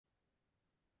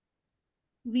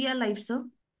We are live, sir.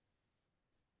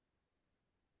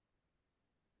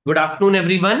 Good afternoon,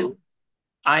 everyone.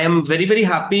 I am very, very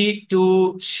happy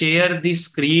to share the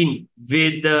screen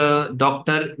with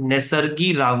Dr.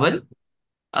 Naisargee Raval.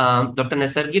 Dr.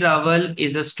 Naisargee Raval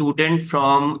is a student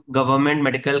from Government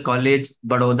Medical College,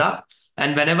 Baroda.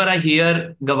 And whenever I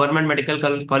hear Government Medical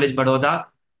College, Baroda,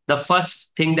 the first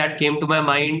thing that came to my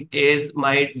mind is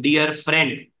my dear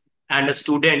friend and a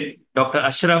student, Dr.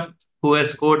 Ashraf, who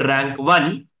has scored rank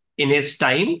 1 in his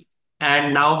time.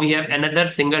 And now we have another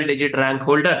single digit rank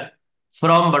holder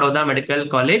from Baroda Medical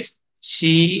College.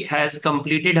 She has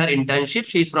completed her internship.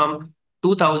 She's from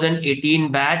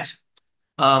 2018 batch,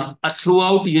 a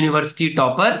throughout university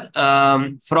topper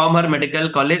from her medical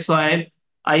college. So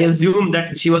I assume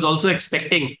that she was also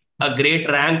expecting a great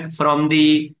rank from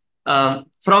the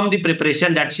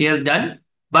preparation that she has done.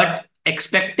 But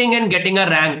expecting and getting a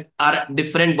rank are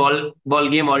different ball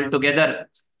game altogether.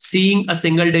 Seeing a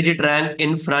single digit rank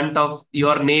in front of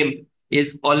your name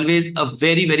is always a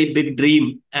very very big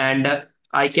dream, and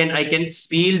I can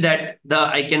feel that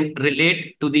I can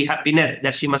relate to the happiness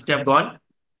that she must have gone.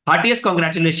 Heartiest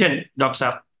congratulations, Dr.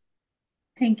 Saab.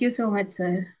 Thank you so much,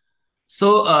 sir.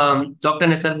 So, Dr.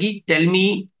 Nesargi, tell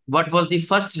me what was the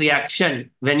first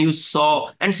reaction when you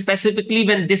saw, and specifically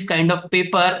when this kind of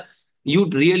paper, you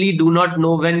really do not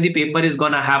know when the paper is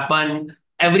going to happen.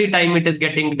 Every time it is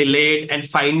getting delayed, and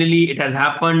finally it has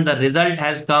happened. The result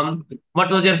has come. What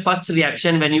was your first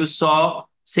reaction when you saw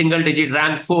single digit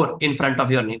rank 4 in front of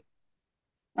your name?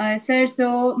 Sir,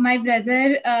 so my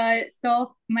brother saw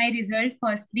my result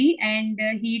firstly, and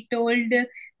he told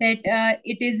that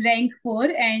it is rank 4.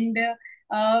 And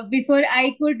before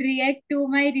I could react to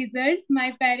my results,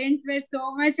 my parents were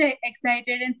so much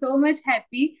excited and so much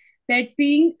happy that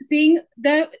seeing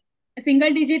the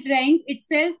single digit rank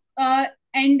itself,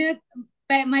 and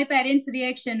my parents'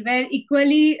 reaction were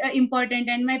equally important,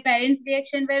 and my parents'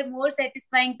 reaction were more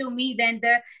satisfying to me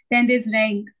than this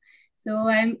rank. So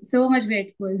I'm so much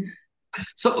grateful.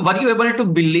 So were you able to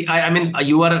believe? I mean,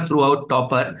 you are a throughout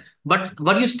topper, but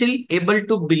were you still able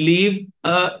to believe,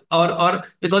 or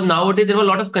because nowadays there was a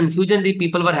lot of confusion. The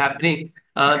people were happening.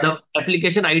 The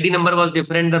application ID number was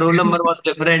different, the roll number was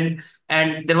different,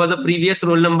 and there was a previous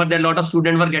roll number that a lot of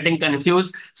students were getting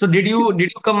confused. So did you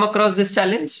come across this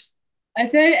challenge?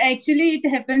 Sir, actually, it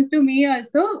happens to me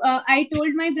also. I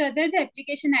told my brother the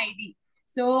application ID.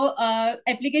 So,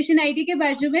 application ID ke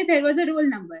bazu mein there was a roll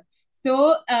number.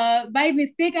 So, by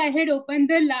mistake, I had opened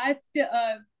the last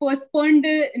postponed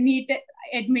NEET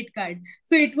admit card.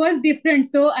 So it was different.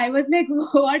 So I was like,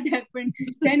 what happened?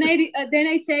 Then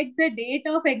I checked the date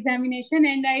of examination,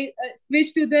 and I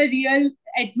switched to the real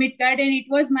admit card, and it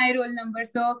was my roll number.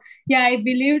 So yeah, I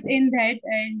believed in that.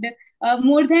 And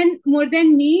more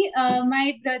than me,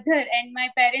 my brother and my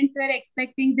parents were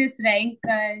expecting this rank.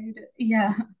 And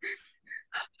yeah.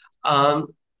 Um,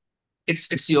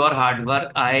 it's your hard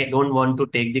work. I don't want to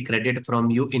take the credit from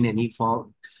you in any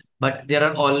form, but there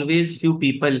are always few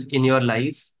people in your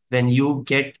life when you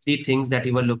get the things that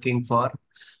you were looking for.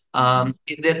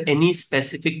 Is there any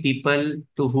specific people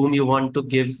to whom you want to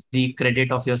give the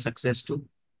credit of your success to?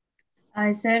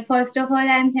 Sir, first of all,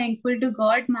 I am thankful to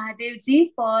God,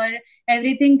 Mahadevji, for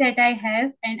everything that I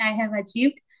have and I have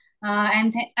achieved.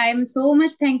 I'm so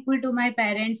much thankful to my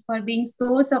parents for being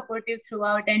so supportive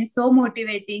throughout and so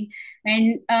motivating,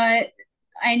 and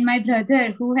my brother,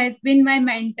 who has been my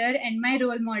mentor and my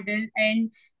role model.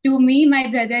 And to me, my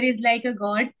brother is like a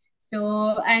god.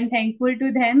 So I'm thankful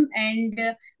to them.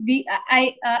 And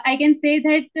I can say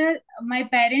that my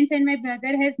parents and my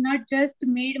brother has not just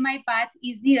made my path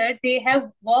easier, they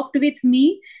have walked with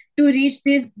me to reach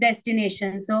this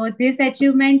destination. So this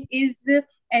achievement is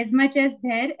as much as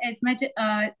it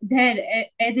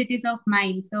is of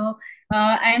mine. So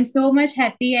I am so much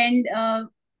happy. And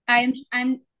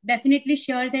I'm definitely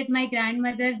sure that my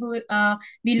grandmother, who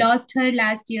we lost her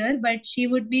last year, but she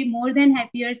would be more than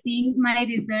happier seeing my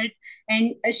result,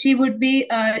 and she would be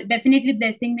definitely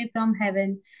blessing me from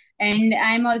heaven. And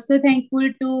I'm also thankful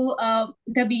to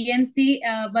the BMC,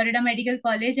 Baroda Medical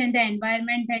College, and the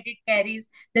environment that it carries,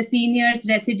 the seniors,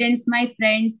 residents, my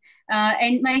friends,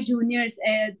 and my juniors.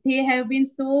 They have been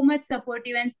so much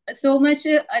supportive, and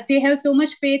they have so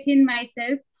much faith in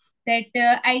myself that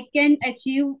I can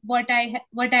achieve what I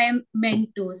am meant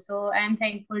to. So I am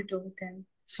thankful to them.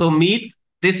 So, Meet,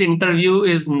 this interview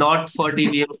is not for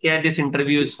DBMCI. This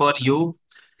interview is for you.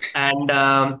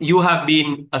 And you have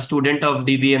been a student of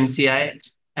DBMCI.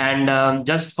 And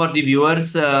just for the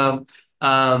viewers, um,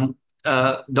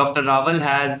 Dr. Raval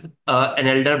has an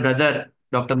elder brother,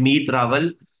 Dr. Meet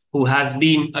Raval, who has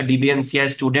been a DBMCI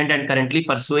student and currently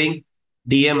pursuing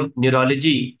DM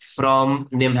Neurology from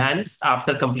NIMHANS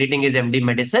after completing his MD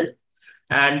Medicine.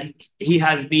 And he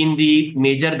has been the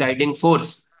major guiding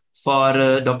force for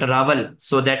Dr. Raval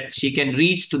so that she can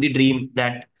reach to the dream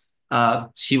that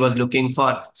she was looking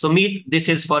for. So, Meet, this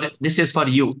is for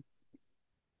you.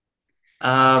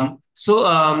 Now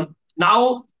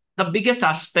the biggest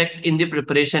aspect in the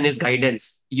preparation is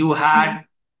guidance. You Hmm. had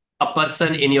a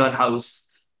person in your house,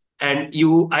 and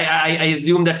I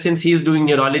assume that since he is doing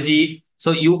neurology,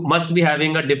 so you must be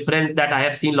having a difference that I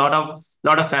have seen lot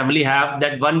of family have,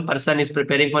 that one person is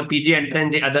preparing for PG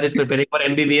entrance, the other is preparing for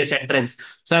MBBS entrance.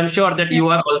 So I'm sure that Yeah. you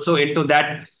are also into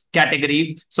that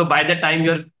category. So by the time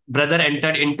your brother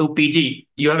entered into PG,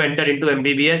 you have entered into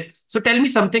MBBS. So tell me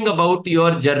something about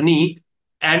your journey.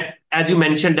 And as you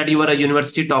mentioned that you were a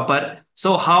university topper,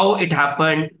 so how it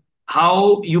happened,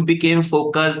 how you became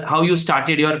focused, how you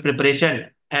started your preparation,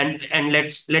 and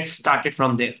let's start it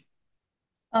from there.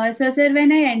 So, sir,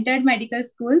 when I entered medical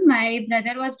school, my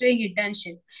brother was doing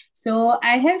internship. So,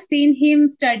 I have seen him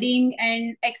studying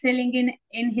and excelling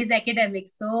in his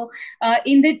academics. So,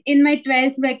 in my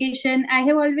 12th vacation, I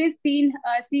have always seen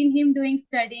him doing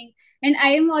studying, and I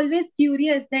am always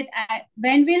curious that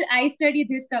when will I study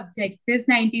this subjects, this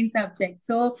 19 subjects.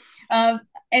 So, uh,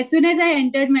 as soon as I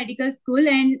entered medical school,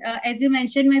 and as you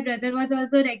mentioned, my brother was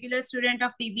also a regular student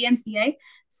of DBMCI.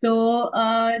 So,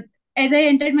 as I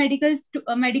entered medical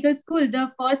school,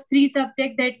 the first three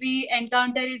subjects that we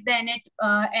encounter is the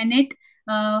NET,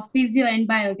 physio, and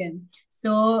biochem.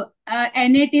 So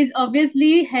NET is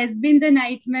obviously has been the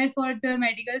nightmare for the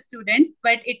medical students,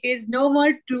 but it is no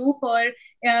more true for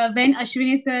when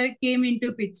Ashwini sir came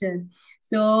into picture.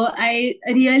 So I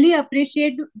really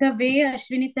appreciate the way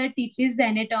Ashwini sir teaches the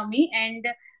anatomy, and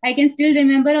I can still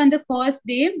remember on the first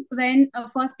day when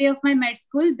first day of my med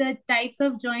school, the types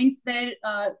of joints were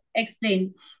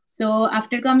explained. So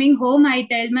after coming home, I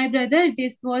tell my brother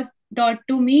this was taught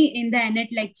to me in the ANET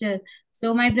lecture.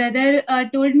 So my brother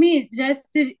told me just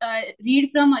read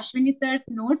from Ashwini sir's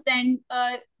notes and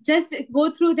just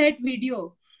go through that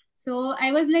video. So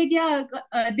I was like, yeah,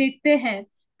 dekhte hai.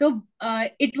 So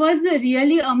it was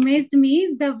really amazed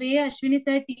me the way Ashwini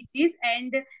sir teaches,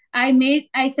 and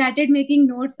I started making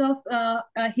notes of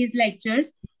his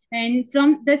lectures. And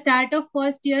from the start of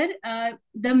first year,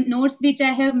 the notes which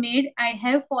I have made, I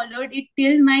have followed it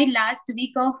till my last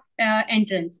week of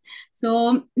entrance.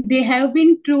 So they have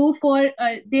been true for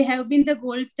they have been the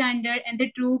gold standard and the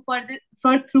true for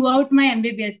throughout my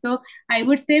MBBS. So I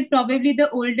would say probably the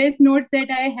oldest notes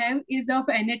that I have is of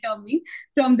anatomy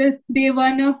from this day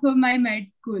one of my med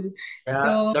school.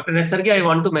 So Dr. Naisargee, I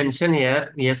want to mention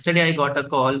here, yesterday I got a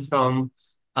call from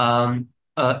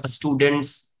a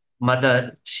student's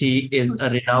mother. She is a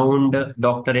renowned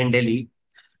doctor in Delhi,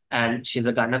 and she's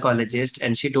a gynecologist.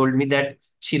 And she told me that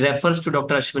she refers to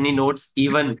Dr. Ashwini notes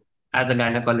even as a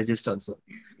gynecologist also.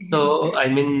 So, I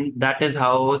mean, that is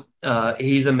how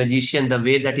he's a magician. The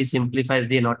way that he simplifies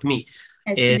the anatomy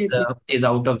absolutely. is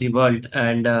out of the world,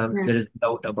 and Yeah. there is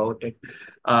no doubt about it.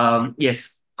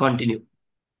 Yes, continue.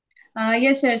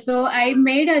 Yes, sir. So I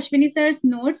made Ashwini sir's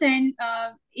notes, and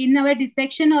in our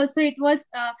dissection also, it was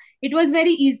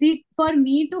very easy for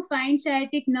me to find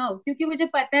sciatic nerve, क्योंकि मुझे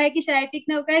पता है कि sciatic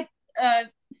nerve का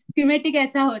schematic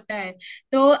ऐसा होता है.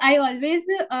 So I always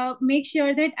make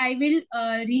sure that I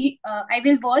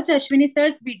will watch Ashwini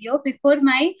sir's video before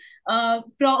my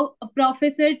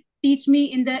professor teach me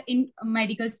in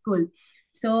medical school.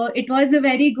 So it was a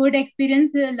very good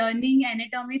experience learning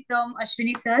anatomy from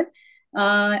Ashwini sir.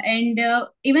 And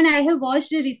even I have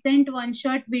watched a recent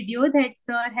one-shot video that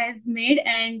sir has made,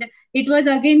 and it was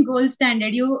again gold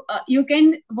standard. You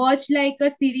can watch like a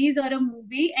series or a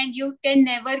movie, and you can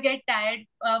never get tired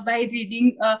by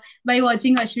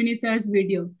watching Ashwini sir's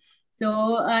video. So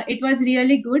it was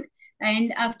really good.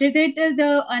 And after that,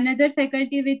 the another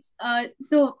faculty which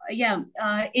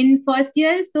in first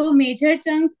year, so major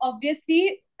chunk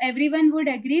obviously everyone would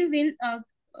agree will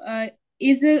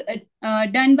is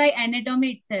done by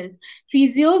anatomy itself.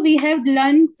 Physio, we have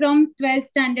learned from 12th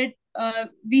standard.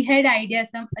 We had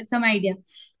some idea.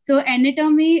 So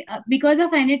anatomy, because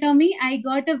of anatomy, I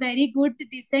got a very good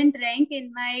decent rank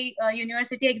in my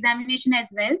university examination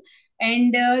as well.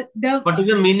 And the What is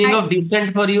the meaning I of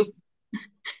decent for you?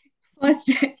 first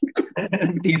rank.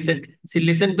 Decent. See,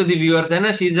 listen to the viewers,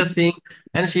 and she's just saying,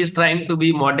 and she's trying to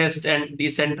be modest and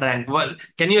decent rank. Well,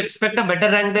 can you expect a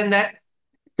better rank than that?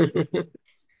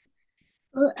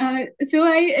 So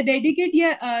I dedicate,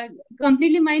 yeah,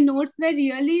 completely. My notes were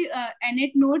really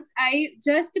ANET notes. I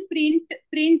just print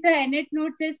the ANET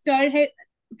notes that sir had.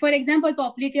 For example,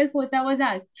 popliteal fossa was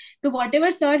asked. So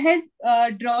whatever sir has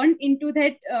drawn into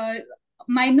that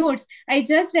my notes, I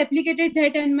just replicated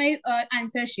that on my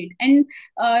answer sheet, and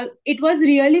it was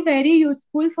really very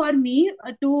useful for me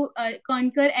to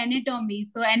conquer anatomy.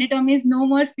 So anatomy is no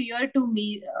more fear to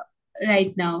me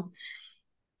right now.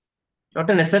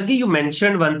 Dr. Naisargee, you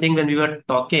mentioned one thing when we were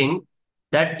talking,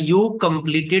 that you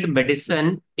completed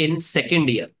medicine in second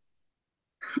year,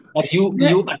 or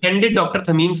you attended Dr.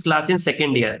 Thamim's class in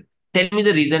second year. Tell me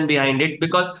the reason behind it,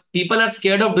 because people are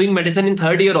scared of doing medicine in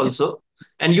third year also,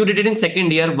 and you did it in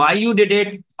second year. Why you did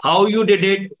it? How you did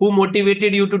it? Who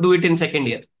motivated you to do it in second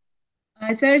year?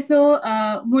 Sir, so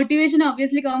motivation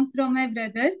obviously comes from my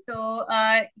brother. So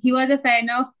he was a fan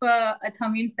of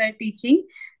Thamim sir teaching.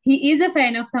 He is a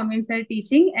fan of Thamim sir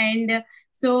teaching, and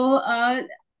so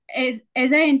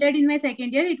as I entered in my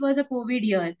second year, it was a COVID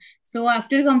year. So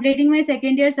after completing my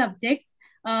second year subjects,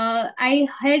 I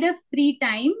had a free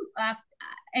time.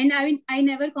 And I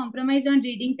never compromised on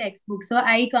reading textbooks. So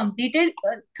I completed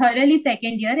thoroughly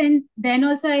second year, and then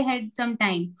also I had some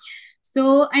time.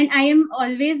 So, and I am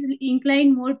always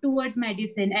inclined more towards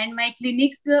medicine. And my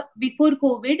clinics before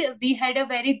COVID, we had a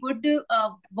very good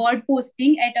ward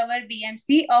posting at our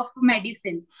BMC of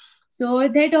medicine. So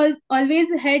that always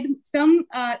had some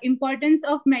importance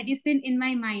of medicine in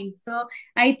my mind. So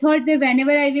I thought that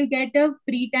whenever I will get a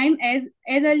free time, as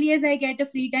early as I get a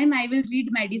free time, I will read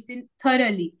medicine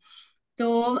thoroughly.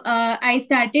 So I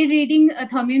started reading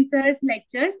Thamim sir's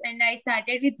lectures, and I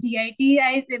started with GIT,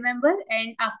 I remember,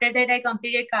 and after that I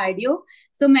completed cardio.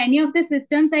 So many of the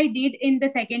systems I did in the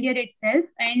second year itself,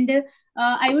 and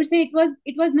I would say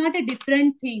it was not a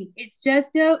different thing. It's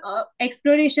just a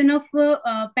exploration of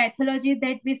pathology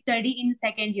that we study in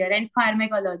second year and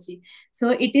pharmacology. So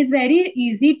it is very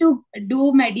easy to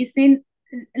do medicine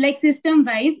like system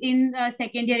wise in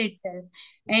second year itself.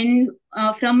 And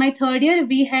from my third year,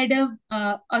 we had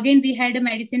a again we had a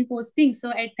medicine posting. So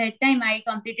at that time I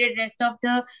completed rest of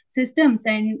the systems,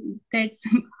 and that's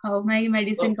how my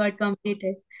medicine So, got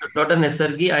completed. Dr.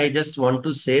 Naisargee, I just want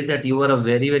to say that you are a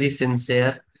very, very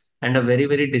sincere and a very,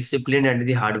 very disciplined and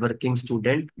the hardworking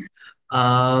student.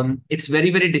 It's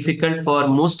very, very difficult for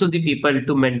most of the people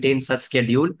to maintain such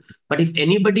schedule. But if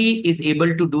anybody is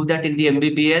able to do that in the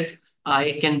MBBS,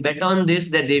 I can bet on this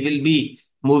that they will be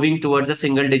moving towards a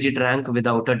single digit rank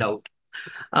without a doubt.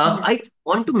 Yeah. I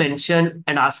want to mention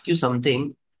and ask you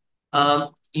something.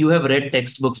 You have read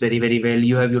textbooks very, very well.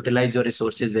 You have utilized your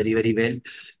resources very, very well.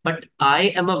 But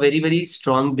I am a very, very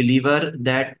strong believer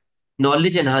that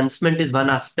knowledge enhancement is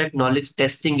one aspect, knowledge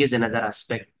testing is another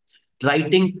aspect.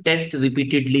 Writing tests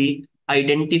repeatedly,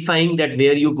 identifying that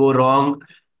where you go wrong,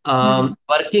 Hmm.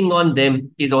 working on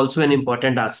them is also an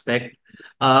important aspect.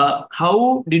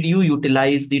 How did you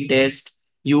utilize the test?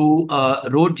 You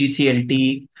wrote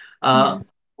GCLT. Yeah.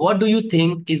 What do you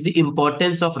think is the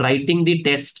importance of writing the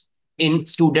test in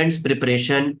students'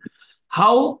 preparation?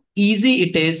 How easy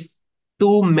it is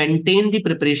to maintain the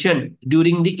preparation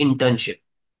during the internship?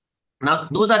 Now,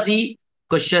 those are the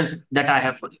questions that I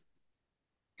have for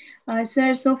you.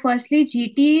 Sir, so firstly,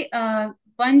 GT,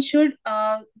 one should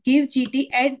give GT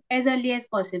as early as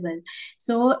possible.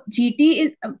 So GT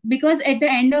is because at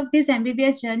the end of this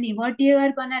MBBS journey, what you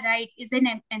are gonna write is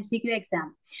an MCQ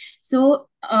exam. So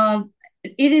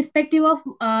irrespective of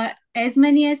as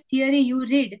many as theory you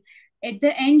read, at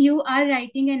the end you are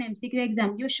writing an MCQ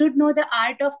exam. You should know the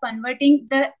art of converting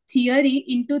the theory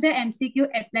into the MCQ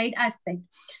applied aspect.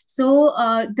 So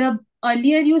the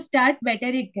earlier you start, better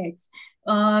it gets.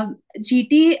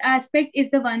 GT aspect is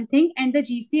the one thing, and the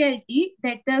GCLT,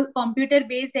 that the computer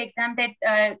based exam that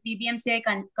DBMCI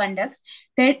conducts,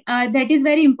 that is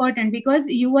very important because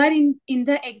you are in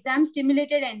the exam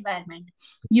stimulated environment.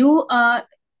 You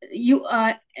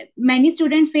many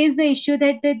students face the issue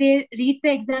that they reach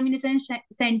the examination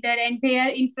center and they are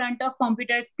in front of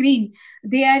computer screen.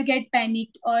 They are get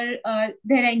panicked, or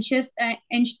they're anxious,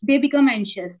 and they become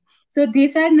anxious. So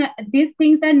these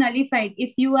things are nullified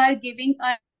if you are giving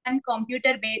a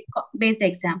computer based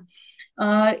exam.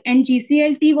 And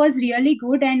GCLT was really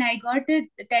good, and I got a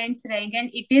 10th rank, and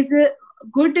it is a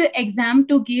good exam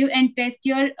to give and test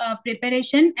your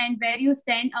preparation and where you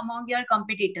stand among your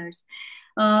competitors.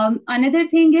 Another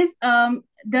thing is,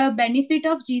 the benefit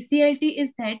of GCLT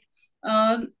is that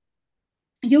um,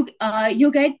 you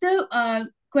get the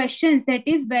questions that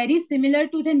is very similar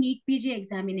to the NEET PG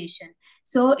examination.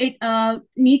 So it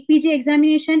NEET PG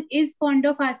examination is fond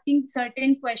of asking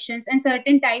certain questions and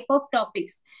certain type of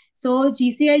topics. So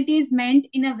GCLT is meant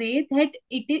in a way that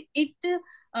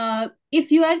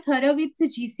if you are thorough with the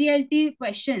GCLT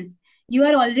questions, you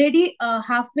are already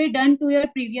halfway done to your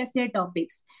previous year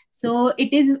topics. So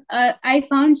it is, I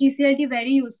found GCLT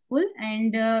very useful.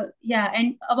 And yeah,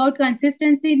 and about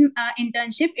consistency in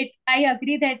internship, I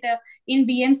agree that in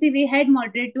BMC we had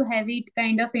moderate to heavy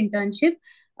kind of internship,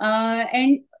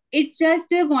 and it's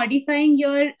just modifying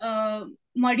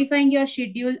your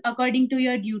schedule according to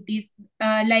your duties.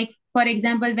 Like for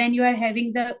example, when you are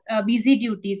having the busy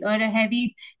duties or a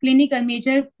heavy clinical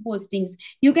major postings,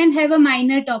 you can have a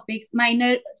minor topics,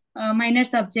 minor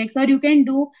subjects, or you can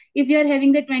do, if you are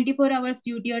having the 24 hours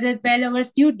duty or the 12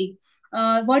 hours duty,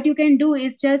 what you can do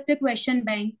is just a question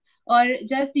bank, or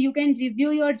just you can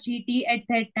review your GT at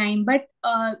that time. But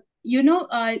you know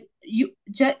you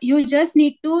just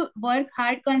need to work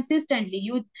hard consistently.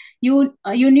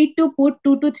 You need to put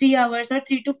 2 to 3 hours or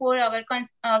 3 to 4 hours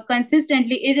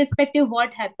consistently, irrespective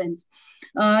what happens.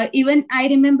 Even I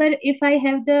remember, if I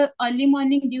have the early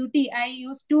morning duty, I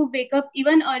used to wake up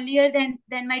even earlier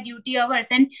than my duty hours,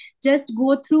 and just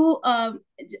go through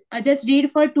just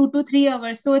read for 2 to 3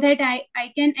 hours, so that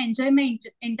I can enjoy my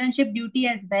internship duty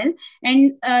as well.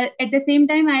 And at the same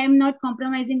time, I am not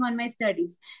compromising on my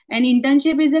studies. And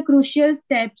internship is a crucial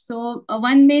step, so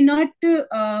one may not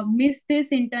miss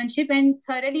this internship and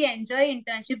thoroughly enjoy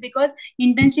internship, because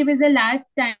internship is the last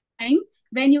time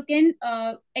when you can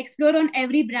explore on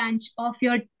every branch of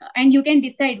your, and you can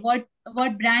decide what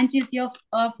branch is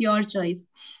of your choice.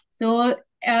 So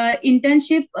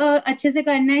internship अच्छे से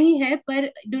करना ही है, पर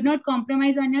do not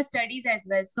compromise on your studies as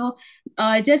well. So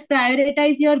just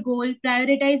prioritize your goal,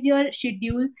 prioritize your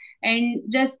schedule, and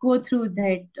just go through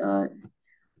that.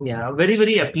 Yeah, very,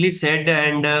 very aptly said.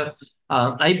 And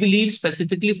I believe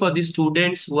specifically for the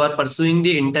students who are pursuing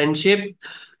the internship,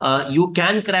 you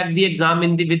can crack the exam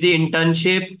with the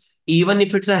internship. Even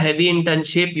if it's a heavy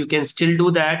internship, you can still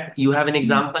do that. You have an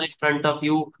example in front of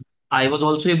you. I was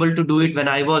also able to do it when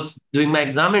I was doing my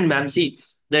exam in MAMC.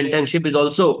 The internship is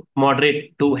also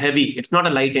moderate to heavy. It's not a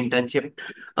light internship.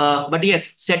 But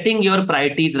yes, setting your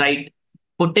priorities right,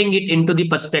 putting it into the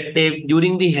perspective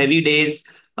during the heavy days,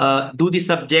 do the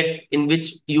subject in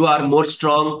which you are more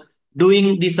strong,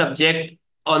 doing the subject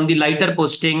on the lighter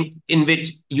posting in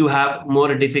which you have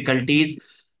more difficulties.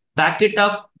 Back it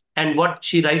up. And what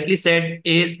she rightly said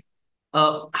is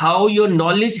how your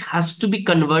knowledge has to be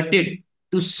converted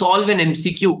to solve an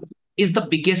MCQ is the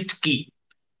biggest key.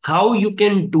 How you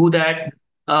can do that?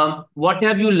 What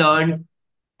have you learned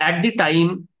at the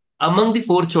time among the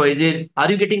four choices?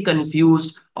 Are you getting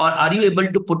confused, or are you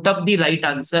able to put up the right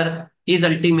answer? Is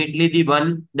ultimately the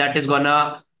one that is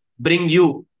gonna bring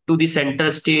you to the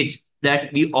center stage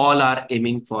that we all are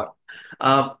aiming for.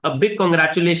 A big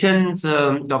congratulations,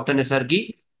 Dr.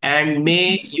 Nisargi, and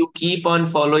may you keep on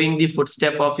following the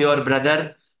footstep of your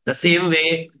brother the same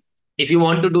way. If you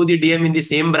want to do the DM in the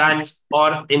same branch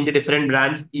or in the different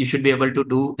branch, you should be able to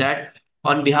do that.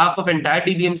 On behalf of entire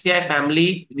DBMCI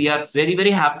family, we are very,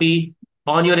 very happy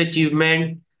on your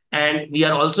achievement. And we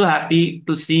are also happy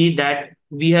to see that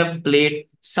we have played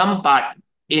some part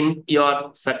in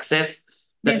your success.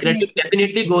 The credit Definitely.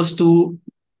 definitely goes to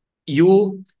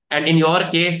you. And in your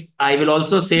case, I will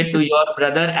also say to your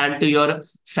brother and to your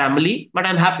family. But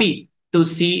I'm happy to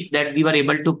see that we were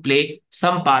able to play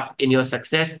some part in your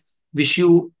success. Wish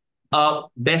you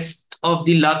best of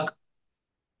the luck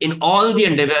in all the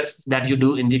endeavors that you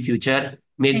do in the future.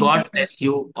 May Thank you, God sir. bless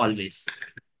you always.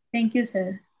 Thank you,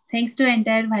 sir. Thanks to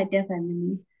entire Bhatia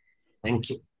family. Thank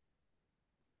you.